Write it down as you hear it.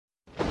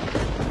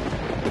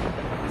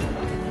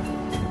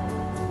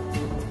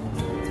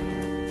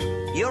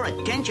Your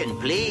attention,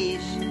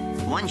 please.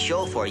 One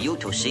show for you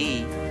to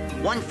see.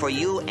 One for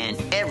you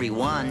and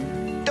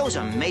everyone. Those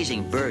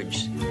amazing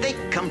birds, they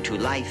come to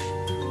life.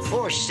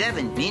 For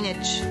 7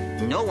 minutes,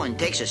 no one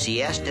takes a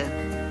siesta.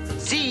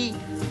 See,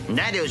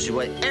 that is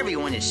what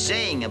everyone is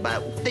saying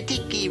about the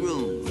Tiki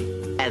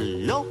Room.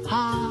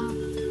 Aloha.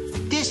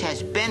 This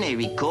has been a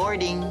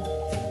recording.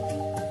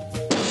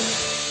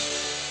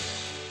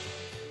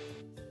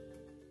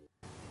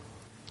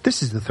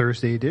 This is the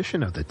Thursday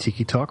edition of the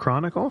Tiki Talk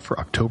Chronicle for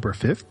October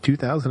 5th,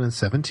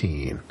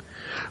 2017.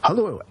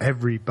 Hello,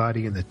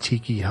 everybody in the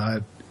Tiki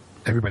Hut,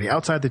 everybody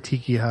outside the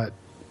Tiki Hut.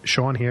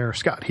 Sean here,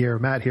 Scott here,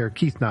 Matt here,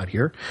 Keith not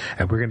here,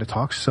 and we're going to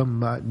talk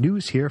some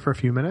news here for a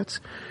few minutes.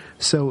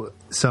 So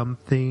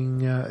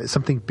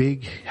something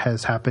big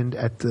has happened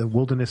at the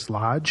Wilderness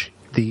Lodge.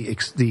 The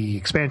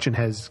expansion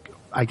has,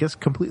 I guess,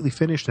 completely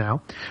finished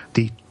now.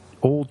 The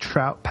old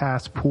Trout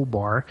Pass pool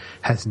bar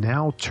has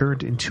now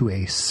turned into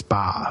a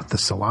spa. The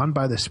Salon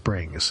by the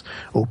Springs,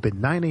 open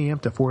 9 a.m.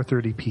 to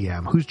 4:30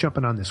 p.m. Who's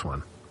jumping on this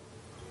one?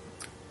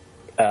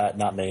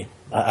 Not me.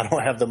 I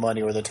don't have the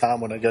money or the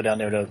time when I go down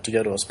there to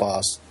go to a spa.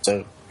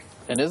 So,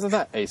 and isn't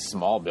that a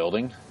small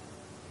building?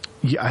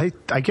 Yeah,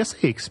 I guess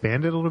they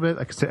expanded a little bit.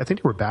 Like I said, I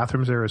think there were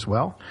bathrooms there as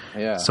well.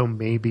 Yeah. So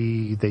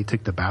maybe they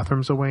took the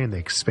bathrooms away and they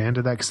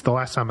expanded that. Because the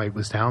last time I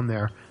was down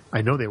there,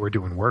 I know they were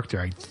doing work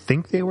there. I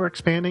think they were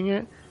expanding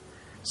it.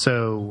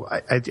 So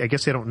I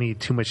guess they don't need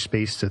too much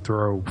space to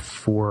throw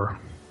 4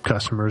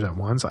 customers at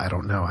once. I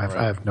don't know. I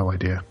have no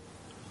idea.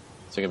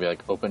 So it could be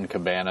like open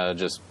cabana,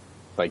 just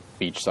like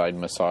beachside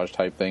massage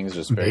type things,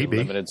 just very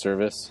limited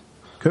service.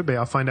 Could be.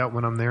 I'll find out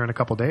when I'm there in a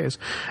couple days.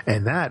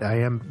 And that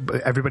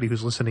everybody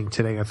who's listening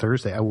today on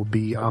Thursday, I will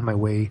be on my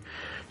way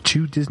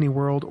to Disney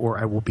World, or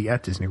I will be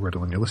at Disney World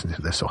when you're listening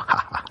to this. So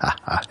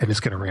and it's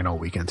going to rain all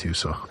weekend too.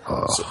 So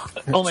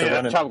only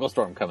a tropical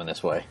storm coming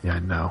this way. Yeah, I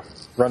know.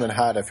 Run and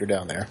hide if you're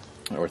down there.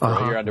 Or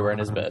throw your underwear in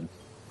his bed.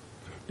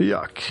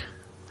 Yuck.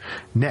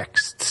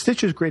 Next,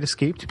 Stitch's Great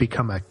Escape to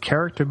become a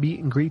character meet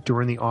and greet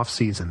during the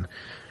off-season.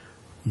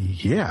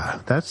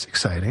 Yeah, that's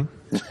exciting.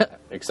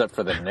 Except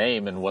for the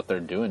name and what they're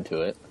doing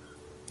to it.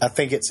 I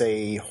think it's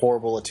a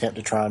horrible attempt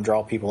to try and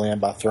draw people in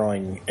by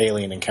throwing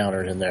alien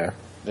encounters in there.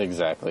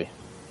 Exactly.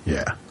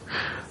 Yeah.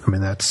 I mean,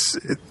 that's...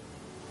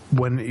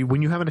 When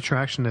you have an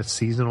attraction that's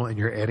seasonal and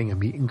you're adding a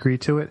meet and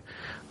greet to it,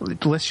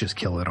 let's just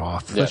kill it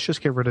off. Yep. Let's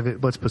just get rid of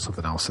it. Let's put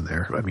something else in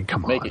there. I mean,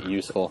 come on. Make it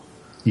useful.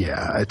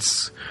 Yeah,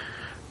 it's...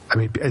 I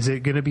mean, is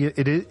it going to be...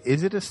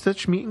 Is it a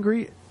Stitch meet and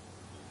greet?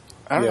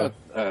 I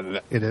don't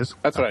know. It is?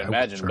 That's what I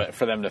imagine, sure. But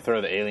for them to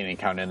throw the alien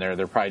encounter in there,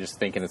 they're probably just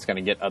thinking it's going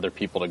to get other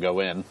people to go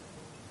in.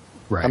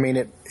 Right. I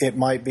mean, it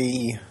might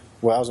be...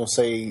 Well, I was going to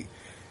say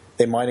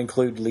they might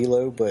include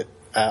Lilo, but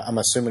I'm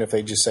assuming if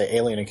they just say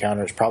alien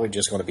encounter, it's probably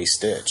just going to be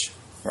Stitch.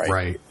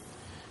 Right.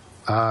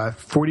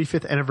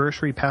 45th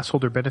anniversary pass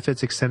holder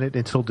benefits extended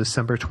until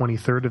December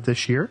 23rd of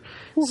this year.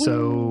 Woo-hoo.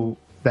 So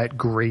that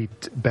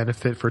great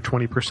benefit for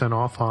 20%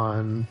 off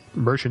on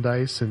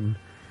merchandise and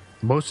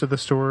most of the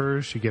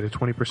stores. You get a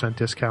 20%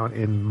 discount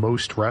in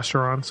most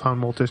restaurants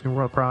on Walt Disney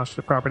World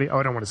property. Oh,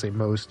 I don't want to say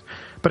most,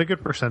 but a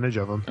good percentage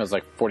of them. It was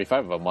like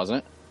 45 of them,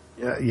 wasn't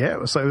it? Yeah,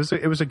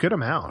 it was a good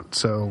amount.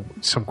 So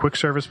some quick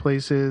service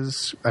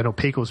places. I know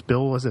Pecos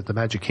Bill was it. The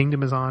Magic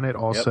Kingdom is on it.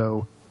 Also.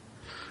 Yep.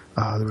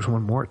 There was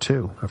one more,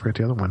 too. I forget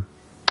the other one.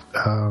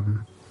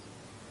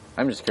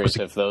 I'm just curious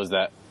if those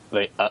that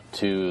they up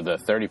to the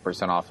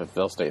 30% off, if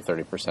they'll stay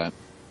 30%.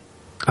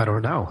 I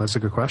don't know. That's a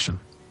good question.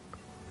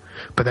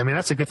 But, I mean,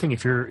 that's a good thing.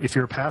 If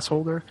you're a pass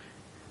holder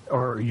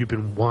or you've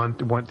been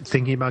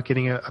thinking about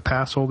getting a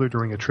pass holder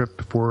during a trip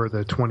before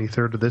the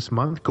 23rd of this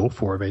month, go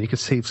for it, man. You could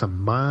save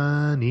some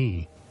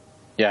money.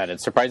 Yeah, and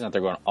it's surprising that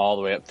they're going all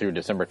the way up through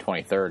December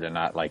 23rd and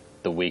not, like,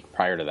 the week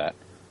prior to that.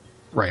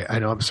 Right, I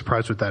know. I'm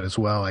surprised with that as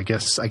well. I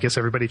guess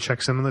everybody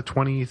checks in on the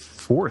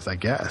 24th. I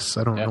guess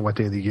I don't know what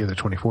day of the year the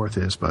 24th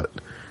is, but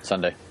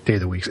Sunday, day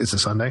of the week. It's a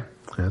Sunday.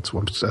 That's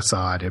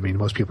odd. I mean,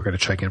 most people are going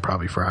to check in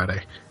probably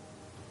Friday.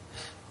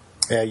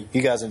 Yeah,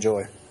 you guys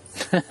enjoy.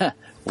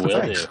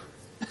 Will do.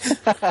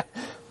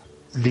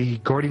 The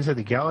Guardians of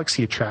the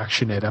Galaxy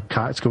attraction at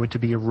Epcot is going to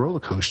be a roller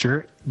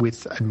coaster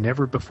with a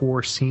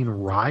never-before-seen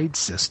ride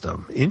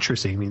system.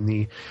 Interesting. I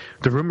mean,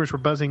 the rumors were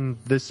buzzing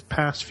this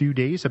past few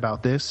days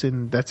about this,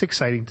 and that's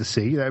exciting to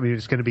see. I mean,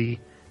 it's going to be...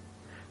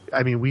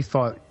 I mean, we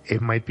thought it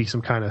might be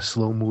some kind of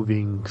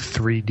slow-moving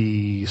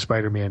 3D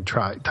Spider-Man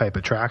type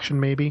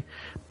attraction, maybe.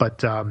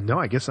 But, no,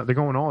 I guess they're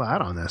going all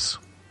out on this.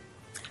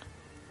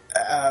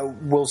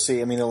 We'll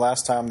see. I mean, the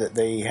last time that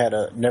they had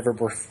a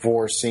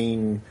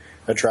never-before-seen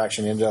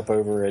attraction ended up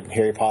over at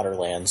Harry Potter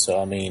Land.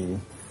 So, I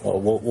mean,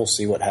 we'll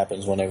see what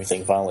happens when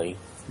everything finally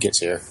gets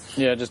here.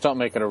 Yeah, just don't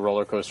make it a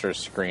roller coaster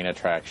screen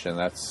attraction.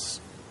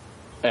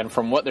 And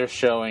from what they're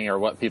showing or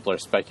what people are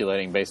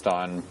speculating based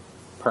on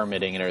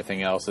permitting and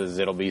everything else, is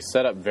it'll be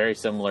set up very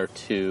similar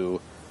to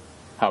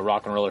how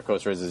Rock and Roller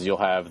Coaster is you'll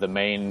have the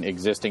main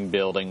existing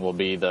building will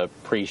be the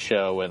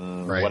pre-show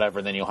and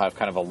whatever, then you'll have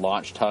kind of a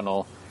launch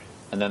tunnel,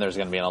 and then there's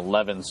going to be an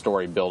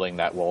 11-story building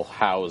that will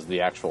house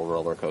the actual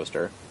roller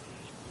coaster.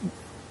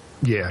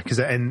 Yeah, because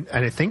and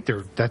I think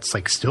that's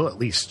like still at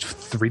least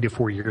 3 to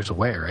 4 years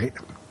away, right?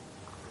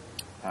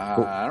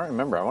 I don't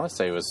remember. I want to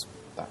say it was.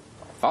 I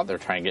thought they were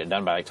trying to get it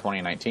done by like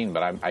 2019,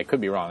 but I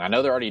could be wrong. I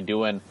know they're already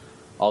doing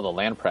all the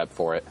land prep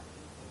for it.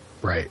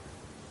 Right.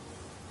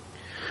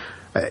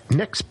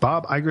 Next,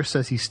 Bob Iger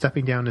says he's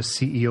stepping down as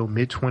CEO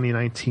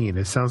mid-2019.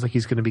 It sounds like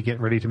he's going to be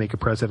getting ready to make a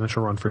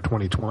presidential run for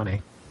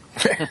 2020.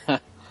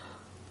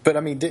 But, I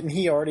mean, didn't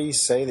he already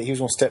say that he was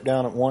going to step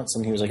down at once?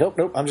 And he was like, oh,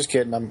 nope, I'm just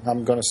kidding.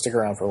 I'm going to stick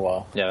around for a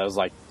while. Yeah, that was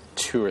like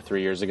 2 or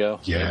 3 years ago.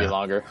 Yeah. Maybe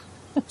longer.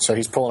 So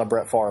he's pulling a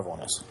Brett Favre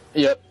on us.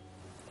 Yep.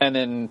 And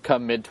then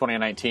come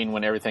mid-2019,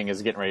 when everything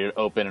is getting ready to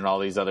open and all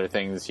these other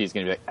things, he's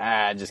going to be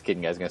like, just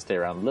kidding, guys. Going to stay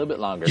around a little bit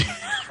longer.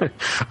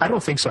 I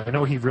don't think so. I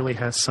know he really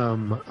has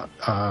some,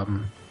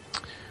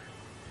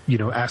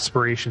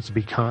 aspirations to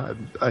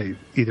become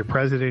either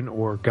president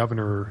or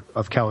governor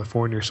of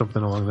California or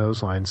something along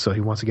those lines. So he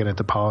wants to get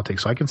into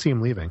politics. So I can see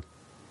him leaving.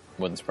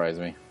 Wouldn't surprise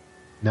me.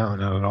 No,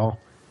 not at all.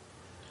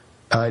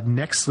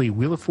 Nextly,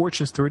 Wheel of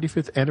Fortune's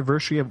 35th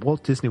anniversary at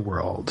Walt Disney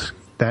World.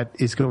 That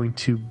is going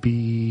to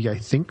be, I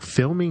think,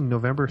 filming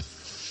November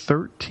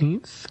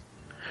 13th.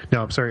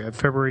 No, I'm sorry,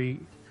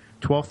 February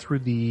 12th through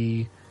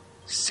the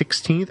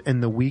 16th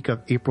and the week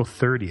of April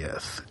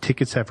 30th.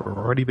 Tickets have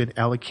already been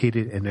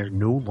allocated and they're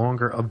no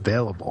longer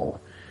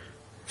available.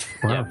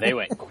 Wow. Yeah, they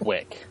went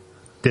quick.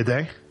 Did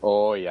they?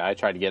 Oh, yeah. I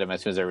tried to get them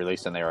as soon as they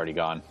released and they're already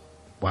gone.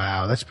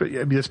 Wow. That's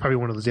probably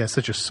one of those,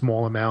 such a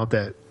small amount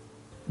that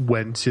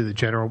went to the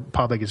general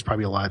public is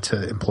probably a lot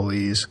to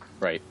employees.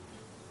 Right.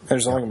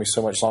 There's only going to be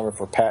so much longer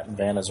for Pat and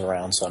Vanna's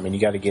around, so, I mean,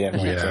 you got to get in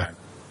when you can.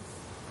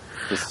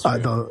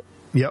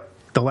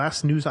 The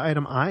last news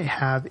item I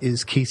have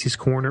is Casey's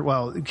Corner.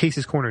 Well,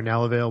 Casey's Corner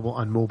now available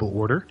on mobile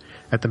order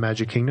at the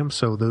Magic Kingdom,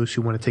 so those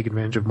who want to take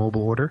advantage of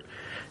mobile order,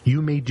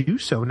 you may do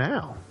so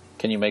now.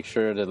 Can you make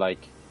sure to,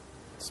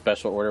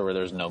 special order where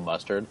there's no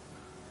mustard?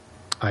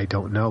 I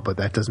don't know, but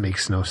that does make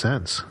no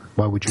sense.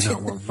 Why would you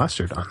not want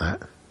mustard on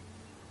that?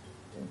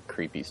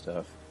 Creepy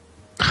stuff.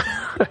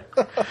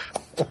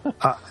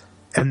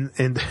 And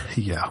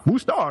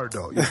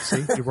Mustardo. You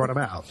see, you brought him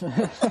out. See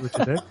what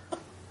you did?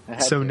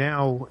 So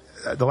now,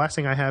 the last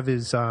thing I have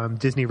is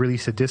Disney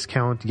released a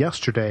discount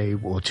yesterday,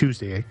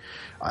 Tuesday,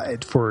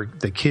 for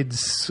the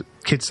kids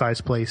size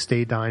play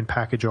stay dine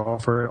package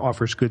offer. It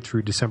offers good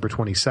through December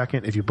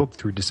 22nd. If you book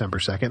through December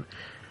 2nd,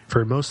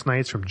 for most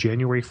nights from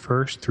January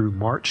 1st through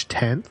March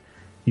 10th,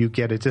 you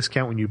get a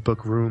discount when you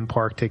book room,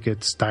 park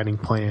tickets, dining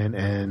plan,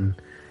 and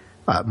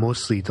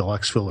mostly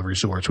deluxe villa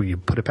resorts where you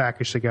put a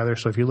package together.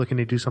 So if you're looking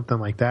to do something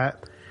like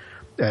that,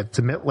 it's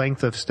a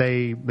length of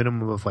stay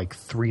minimum of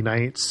 3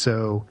 nights.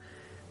 So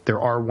there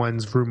are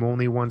room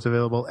only ones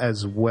available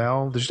as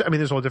well.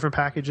 There's all different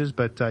packages,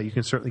 but you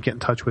can certainly get in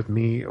touch with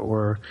me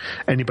or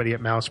anybody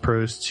at Mouse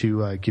Pros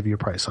to give you a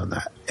price on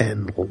that.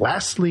 And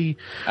lastly,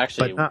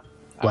 actually, but not,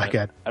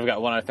 I've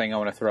got one other thing I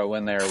want to throw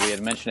in there. We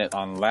had mentioned it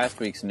on last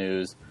week's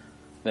news,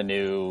 the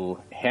new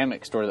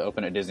hammock store that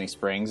opened at Disney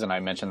Springs, and I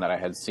mentioned that I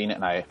had seen it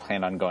and I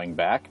planned on going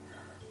back.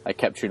 I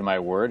kept true to my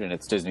word, and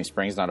it's Disney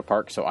Springs, not a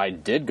park, so I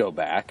did go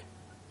back,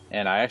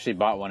 and I actually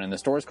bought one. And the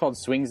store is called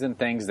Swings and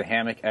Things, the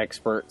Hammock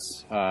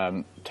Experts.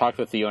 Talked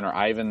with the owner,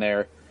 Ivan,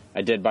 there.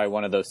 I did buy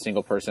one of those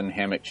single-person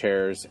hammock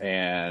chairs,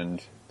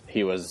 and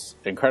he was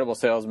an incredible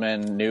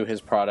salesman, knew his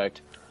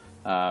product,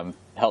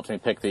 helped me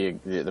pick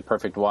the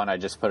perfect one. I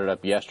just put it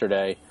up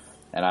yesterday,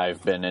 and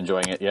I've been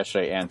enjoying it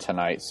yesterday and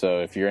tonight. So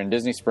if you're in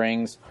Disney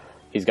Springs,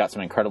 he's got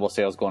some incredible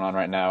sales going on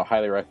right now.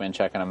 Highly recommend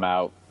checking him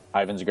out.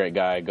 Ivan's a great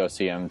guy. Go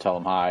see him. Tell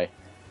him hi.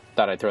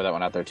 Thought I'd throw that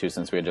one out there, too,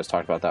 since we had just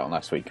talked about that one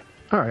last week.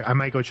 All right. I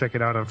might go check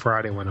it out on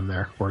Friday when I'm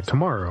there, or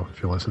tomorrow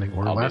if you're listening,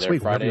 or I'll last be there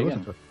week. Friday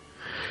again.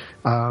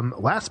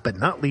 Last but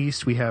not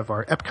least, we have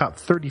our Epcot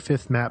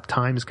 35th Map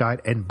Times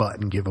Guide and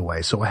Button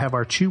giveaway. So I have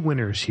our 2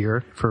 winners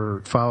here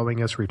for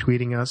following us,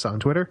 retweeting us on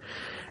Twitter.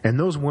 And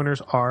those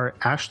winners are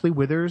Ashley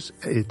Withers.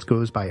 It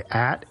goes by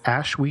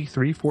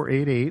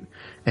 @Ashwee3488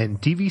 and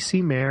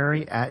DVC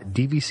Mary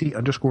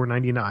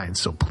 @DVC_99.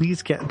 So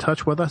please get in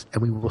touch with us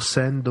and we will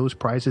send those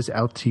prizes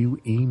out to you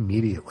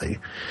immediately.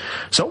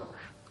 So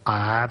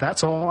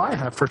that's all I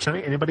have for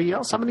tonight. Anybody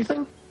else have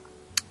anything?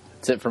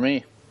 That's it for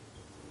me.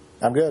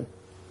 I'm good.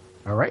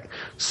 All right.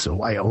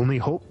 So I only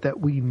hope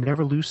that we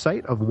never lose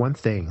sight of one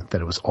thing,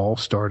 that it was all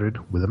started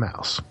with a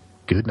mouse.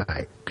 Good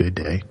night, good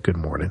day, good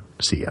morning.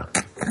 See ya.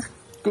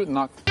 Good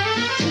night.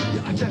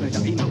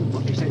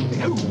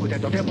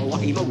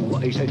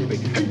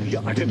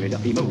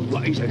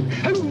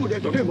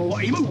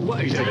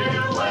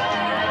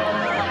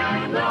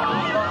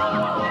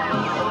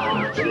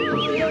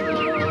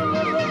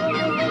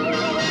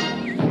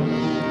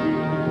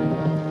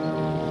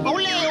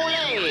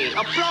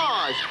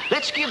 Applause!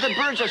 Let's give the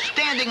birds a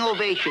standing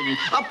ovation.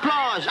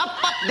 Applause!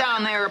 Up, up,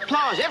 down there.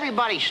 Applause!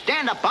 Everybody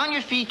stand up on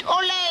your feet.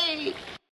 Ole!